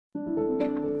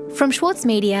From Schwartz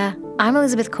Media, I'm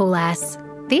Elizabeth Koolass.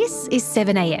 This is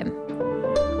 7am.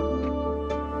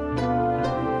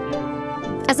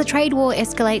 As the trade war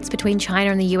escalates between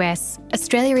China and the US,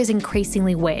 Australia is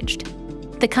increasingly wedged.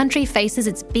 The country faces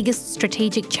its biggest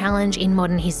strategic challenge in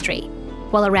modern history,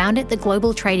 while around it the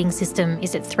global trading system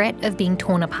is at threat of being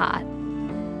torn apart.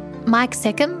 Mike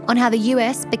Seccombe on how the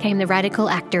US became the radical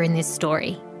actor in this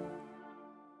story.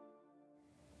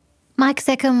 Mike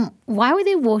Seccombe, why were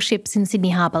there warships in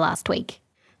Sydney Harbour last week?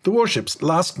 The warships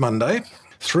last Monday,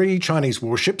 3 Chinese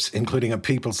warships, including a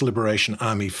People's Liberation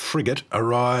Army frigate,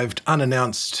 arrived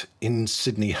unannounced in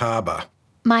Sydney Harbour.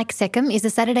 Mike Seccombe is the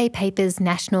Saturday paper's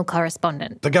national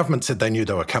correspondent. The government said they knew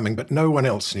they were coming, but no one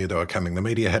else knew they were coming. The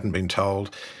media hadn't been told.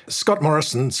 Scott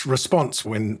Morrison's response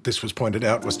when this was pointed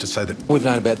out was to say that we've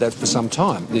known about that for some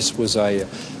time. This was a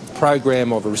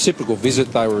program of a reciprocal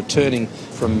visit. They were returning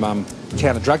from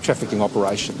counter-drug trafficking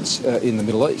operations in the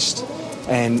Middle East.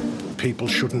 And people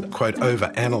shouldn't, quote,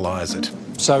 over-analyse it.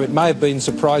 So it may have been a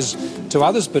surprise to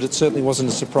others, but it certainly wasn't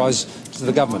a surprise to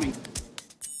the government.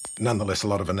 Nonetheless, a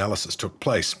lot of analysis took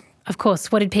place. Of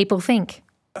course, what did people think?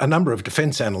 A number of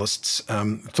defence analysts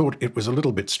thought it was a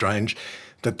little bit strange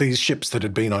that these ships that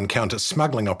had been on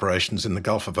counter-smuggling operations in the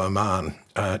Gulf of Oman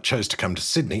chose to come to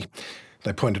Sydney.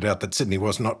 They pointed out that Sydney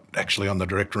was not actually on the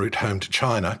direct route home to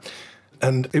China.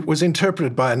 And it was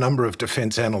interpreted by a number of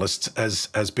defence analysts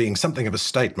as being something of a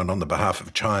statement on the behalf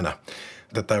of China,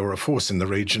 that they were a force in the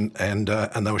region and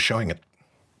they were showing it.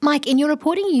 Mike, in your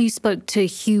reporting you spoke to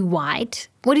Hugh White.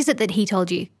 What is it that he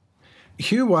told you?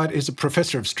 Hugh White is a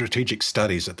professor of strategic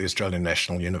studies at the Australian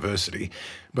National University.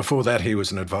 Before that, he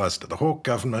was an advisor to the Hawke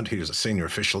government. He was a senior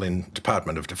official in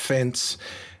Department of Defence.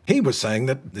 He was saying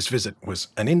that this visit was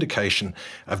an indication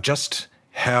of just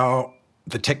how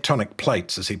the tectonic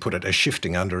plates, as he put it, are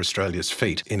shifting under Australia's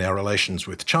feet in our relations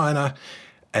with China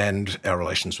and our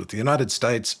relations with the United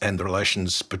States and the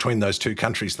relations between those two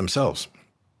countries themselves.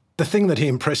 The thing that he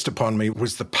impressed upon me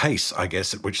was the pace, I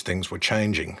guess, at which things were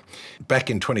changing. Back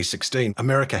in 2016,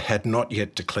 America had not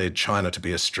yet declared China to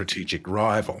be a strategic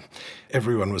rival.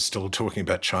 Everyone was still talking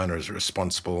about China as a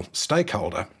responsible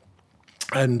stakeholder.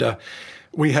 And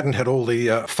we hadn't had all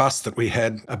the fuss that we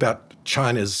had about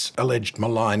China's alleged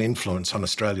malign influence on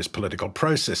Australia's political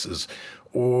processes,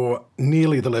 or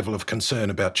nearly the level of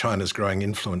concern about China's growing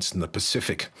influence in the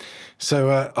Pacific.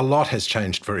 So a lot has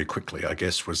changed very quickly, I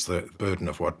guess, was the burden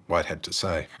of what White had to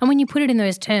say. And when you put it in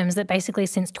those terms, that basically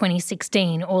since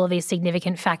 2016, all of these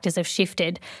significant factors have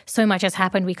shifted, so much has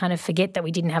happened, we kind of forget that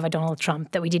we didn't have a Donald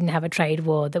Trump, that we didn't have a trade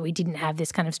war, that we didn't have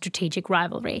this kind of strategic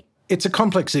rivalry. It's a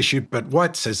complex issue, but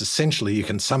White says essentially you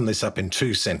can sum this up in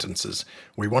 2 sentences.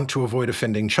 We want to avoid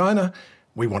offending China,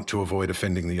 we want to avoid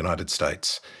offending the United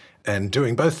States. And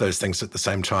doing both those things at the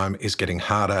same time is getting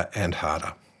harder and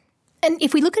harder. And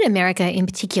if we look at America in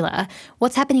particular,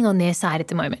 what's happening on their side at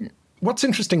the moment? What's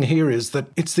interesting here is that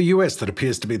it's the US that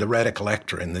appears to be the radical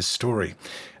actor in this story.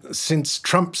 Since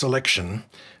Trump's election,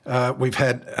 we've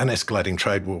had an escalating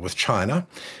trade war with China.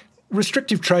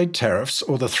 Restrictive trade tariffs,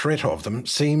 or the threat of them,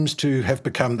 seems to have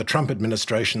become the Trump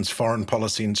administration's foreign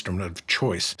policy instrument of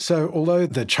choice. So although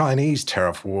the Chinese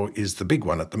tariff war is the big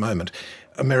one at the moment,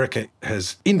 America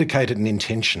has indicated an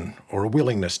intention or a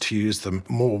willingness to use them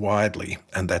more widely,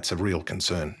 and that's a real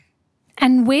concern.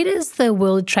 And where does the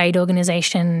World Trade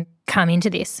Organization come into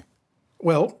this?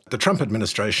 Well, the Trump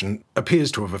administration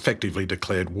appears to have effectively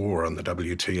declared war on the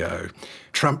WTO.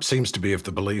 Trump seems to be of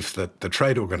the belief that the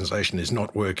trade organisation is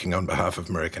not working on behalf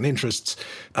of American interests,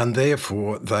 and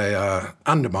therefore they are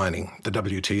undermining the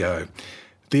WTO.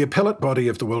 The appellate body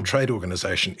of the World Trade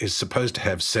Organization is supposed to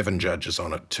have 7 judges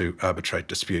on it to arbitrate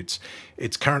disputes.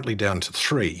 It's currently down to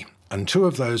 3, and 2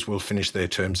 of those will finish their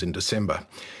terms in December.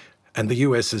 And the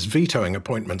US is vetoing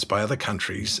appointments by other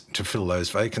countries to fill those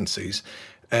vacancies,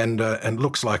 and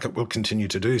looks like it will continue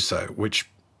to do so, which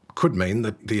could mean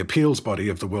that the appeals body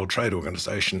of the World Trade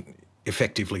Organization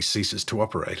effectively ceases to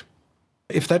operate.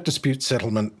 If that dispute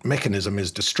settlement mechanism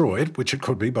is destroyed, which it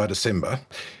could be by December,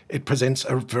 it presents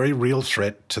a very real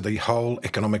threat to the whole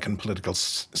economic and political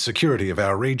security of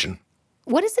our region.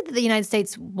 What is it that the United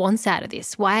States wants out of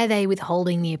this? Why are they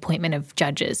withholding the appointment of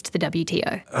judges to the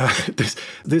WTO?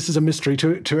 This is a mystery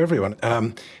to everyone.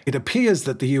 It appears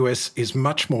that the US is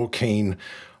much more keen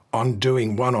on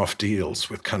doing one-off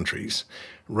deals with countries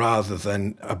rather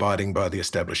than abiding by the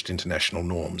established international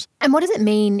norms. And what does it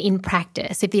mean in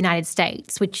practice if the United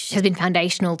States, which has been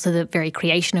foundational to the very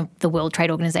creation of the World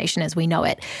Trade Organization as we know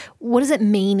it, what does it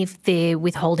mean if they're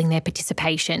withholding their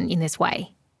participation in this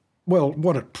way? Well,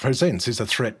 what it presents is a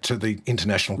threat to the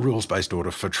international rules-based order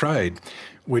for trade,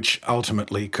 which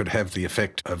ultimately could have the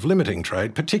effect of limiting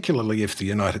trade, particularly if the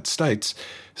United States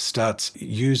starts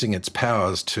using its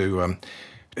powers to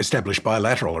establish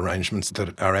bilateral arrangements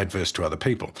that are adverse to other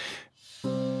people.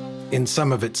 In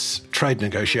some of its trade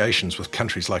negotiations with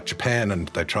countries like Japan, and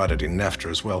they tried it in NAFTA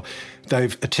as well,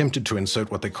 they've attempted to insert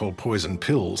what they call poison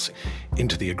pills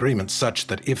into the agreement, such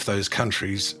that if those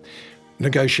countries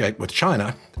negotiate with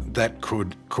China, that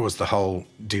could cause the whole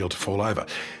deal to fall over.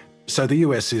 So the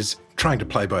US is trying to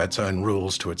play by its own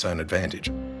rules to its own advantage.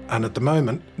 And at the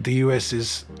moment, the US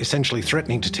is essentially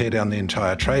threatening to tear down the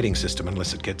entire trading system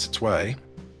unless it gets its way.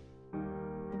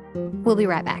 We'll be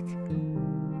right back.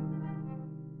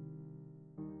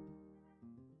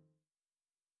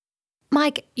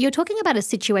 Mike, you're talking about a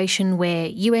situation where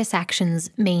US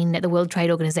actions mean that the World Trade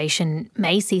Organization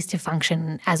may cease to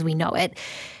function as we know it.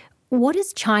 What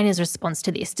is China's response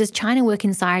to this? Does China work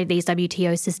inside these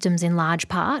WTO systems in large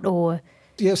part, or...?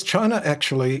 Yes, China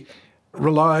actually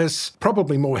relies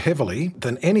probably more heavily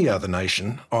than any other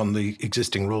nation on the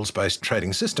existing rules-based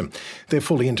trading system. They're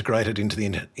fully integrated into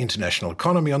the international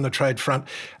economy on the trade front,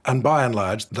 and by and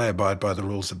large, they abide by the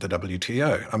rules of the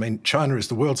WTO. I mean, China is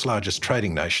the world's largest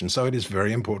trading nation, so it is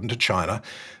very important to China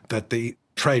that the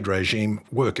trade regime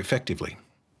work effectively.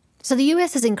 So the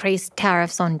US has increased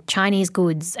tariffs on Chinese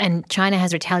goods and China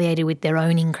has retaliated with their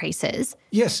own increases.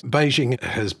 Yes, Beijing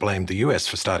has blamed the US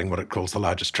for starting what it calls the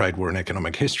largest trade war in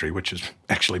economic history, which is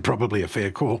actually probably a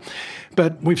fair call.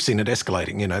 But we've seen it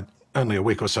escalating. Only a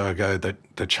week or so ago that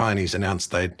the Chinese announced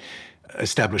they'd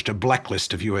established a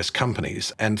blacklist of US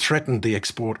companies and threatened the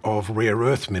export of rare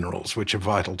earth minerals, which are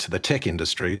vital to the tech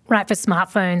industry. Right, for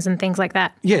smartphones and things like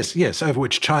that. Yes, over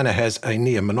which China has a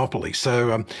near monopoly.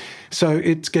 So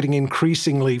it's getting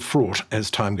increasingly fraught as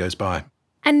time goes by.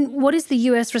 And what is the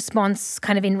US response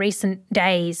kind of in recent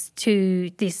days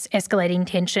to this escalating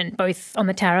tension, both on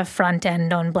the tariff front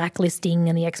and on blacklisting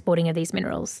and the exporting of these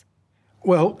minerals?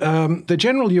 Well, the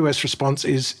general US response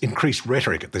is increased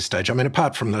rhetoric at this stage. I mean,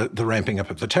 apart from the ramping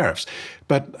up of the tariffs.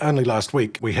 But only last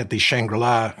week we had the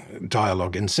Shangri-La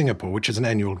dialogue in Singapore, which is an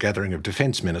annual gathering of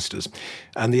defence ministers.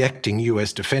 And the acting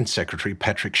US Defence Secretary,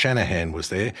 Patrick Shanahan, was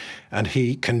there, and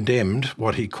he condemned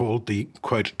what he called the,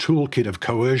 quote, toolkit of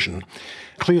coercion,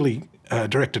 clearly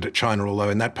directed at China, although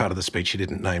in that part of the speech he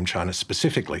didn't name China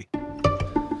specifically.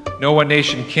 No one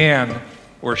nation can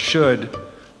or should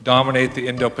dominate the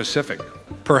Indo-Pacific.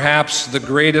 Perhaps the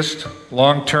greatest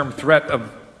long-term threat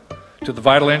to the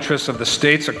vital interests of the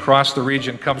states across the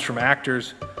region comes from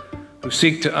actors who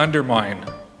seek to undermine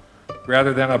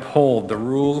rather than uphold the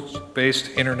rules-based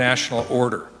international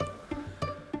order.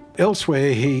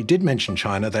 Elsewhere, he did mention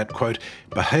China, that, quote,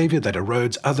 behaviour that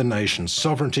erodes other nations'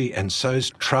 sovereignty and sows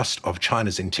trust of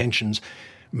China's intentions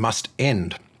must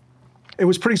end. It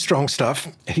was pretty strong stuff.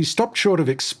 He stopped short of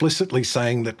explicitly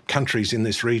saying that countries in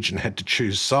this region had to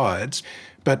choose sides,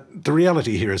 but the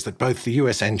reality here is that both the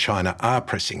US and China are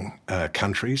pressing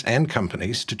countries and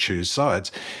companies to choose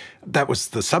sides. That was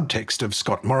the subtext of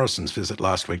Scott Morrison's visit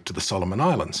last week to the Solomon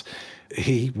Islands.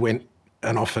 He went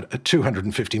and offered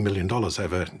 $250 million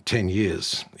over 10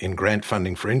 years in grant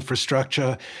funding for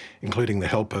infrastructure, including the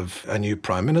help of a new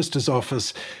Prime Minister's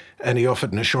office, and he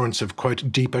offered an assurance of,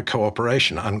 quote, deeper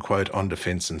cooperation, unquote, on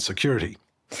defence and security.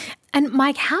 And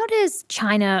Mike, how does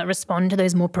China respond to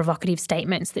those more provocative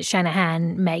statements that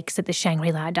Shanahan makes at the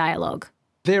Shangri-La dialogue?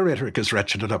 Their rhetoric has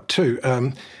ratcheted up too.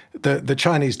 The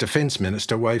Chinese Defence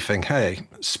Minister, Wei Fenghe,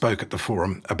 spoke at the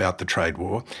forum about the trade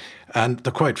war, and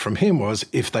the quote from him was,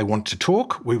 if they want to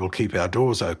talk, we will keep our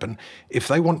doors open. If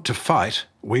they want to fight,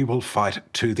 we will fight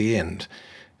to the end.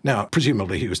 Now,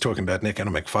 presumably he was talking about an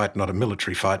economic fight, not a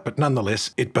military fight, but nonetheless,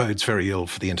 it bodes very ill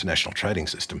for the international trading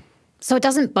system. So it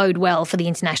doesn't bode well for the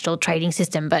international trading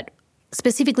system, but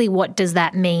specifically what does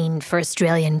that mean for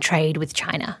Australian trade with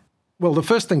China? Well, the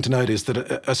first thing to note is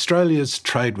that Australia's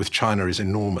trade with China is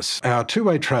enormous. Our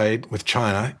two-way trade with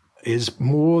China is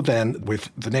more than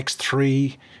with the next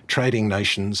three trading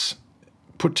nations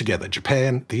put together,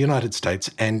 Japan, the United States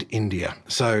and India.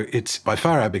 So it's by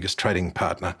far our biggest trading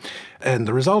partner. And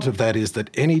the result of that is that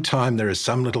any time there is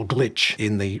some little glitch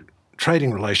in the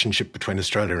trading relationship between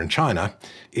Australia and China,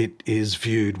 it is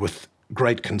viewed with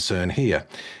great concern here.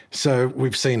 So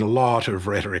we've seen a lot of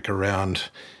rhetoric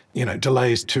around,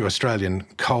 delays to Australian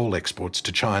coal exports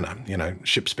to China,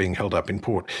 ships being held up in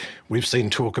port. We've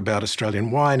seen talk about Australian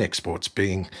wine exports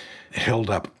being held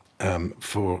up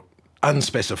for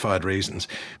unspecified reasons.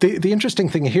 The interesting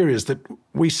thing here is that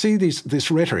we see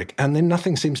this rhetoric and then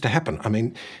nothing seems to happen. I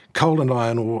mean, coal and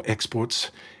iron ore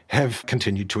exports have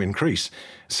continued to increase.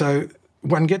 So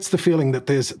one gets the feeling that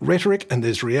there's rhetoric and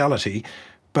there's reality,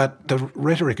 but the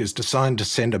rhetoric is designed to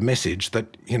send a message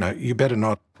that, you better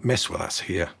not mess with us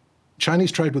here.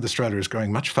 Chinese trade with Australia is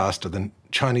growing much faster than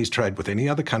Chinese trade with any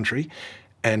other country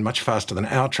and much faster than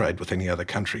our trade with any other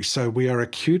country. So we are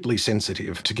acutely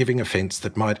sensitive to giving offence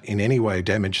that might in any way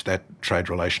damage that trade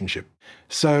relationship.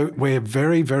 So we're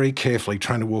very, very carefully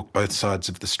trying to walk both sides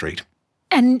of the street.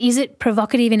 And is it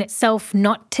provocative in itself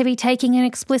not to be taking an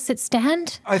explicit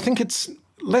stand? I think it's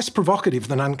less provocative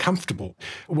than uncomfortable.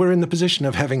 We're in the position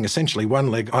of having essentially one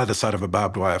leg either side of a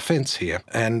barbed wire fence here.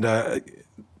 And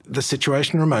the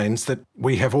situation remains that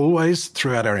we have always,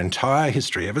 throughout our entire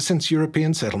history, ever since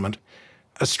European settlement,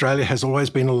 Australia has always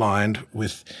been aligned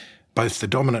with both the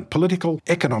dominant political,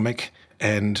 economic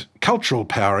and cultural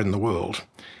power in the world,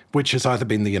 which has either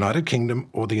been the United Kingdom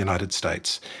or the United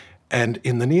States. And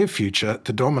in the near future,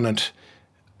 the dominant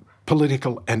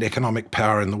political and economic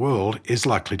power in the world is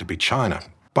likely to be China.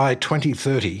 By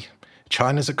 2030,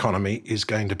 China's economy is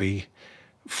going to be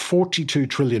 $42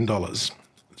 trillion.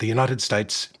 The United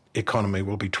States economy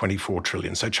will be $24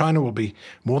 trillion. So China will be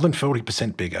more than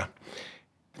 40% bigger.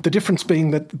 The difference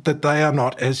being that they are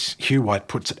not, as Hugh White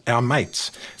puts it, our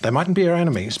mates. They mightn't be our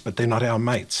enemies, but they're not our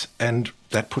mates. And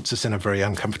that puts us in a very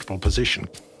uncomfortable position.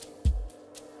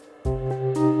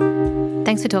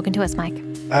 Thanks for talking to us, Mike.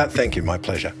 Thank you, my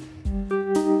pleasure.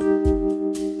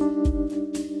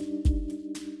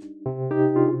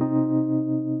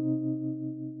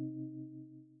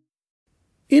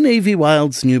 In Evie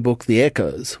Wyld's new book, The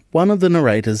Echoes, one of the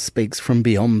narrators speaks from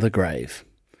beyond the grave.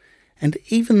 And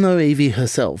even though Evie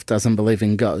herself doesn't believe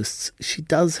in ghosts, she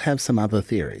does have some other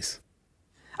theories.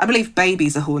 I believe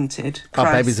babies are haunted. Oh,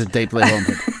 babies are deeply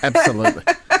haunted. Absolutely.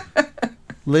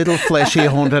 Little fleshy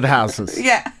haunted houses.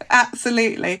 Yeah,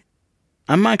 absolutely.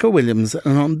 I'm Michael Williams,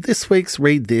 and on this week's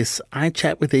Read This, I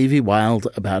chat with Evie Wyld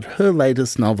about her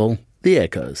latest novel, The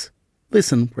Echoes.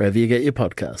 Listen wherever you get your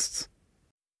podcasts.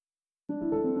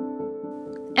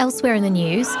 Elsewhere in the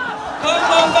news,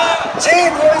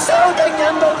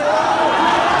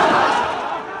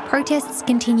 protests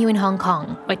continue in Hong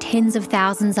Kong, where tens of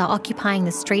thousands are occupying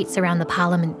the streets around the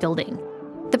Parliament building.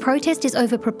 The protest is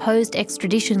over proposed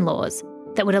extradition laws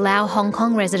that would allow Hong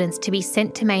Kong residents to be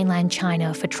sent to mainland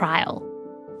China for trial.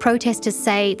 Protesters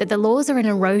say that the laws are an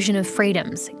erosion of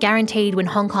freedoms guaranteed when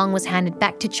Hong Kong was handed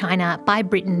back to China by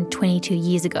Britain 22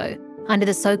 years ago, under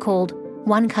the so-called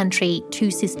one country,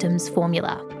 two systems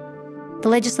formula. The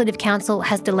Legislative Council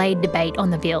has delayed debate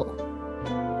on the bill.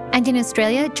 And in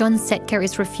Australia, John Seccombe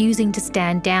is refusing to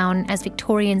stand down as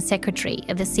Victorian Secretary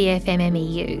of the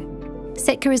CFMMEU.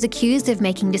 Seccombe is accused of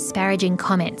making disparaging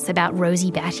comments about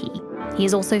Rosie Batty. He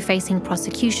is also facing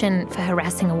prosecution for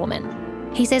harassing a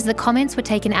woman. He says the comments were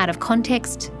taken out of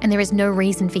context and there is no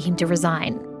reason for him to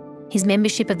resign. His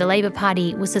membership of the Labor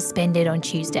Party was suspended on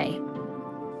Tuesday.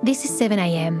 This is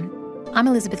 7am. I'm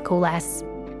Elizabeth Coulas.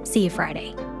 See you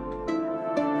Friday.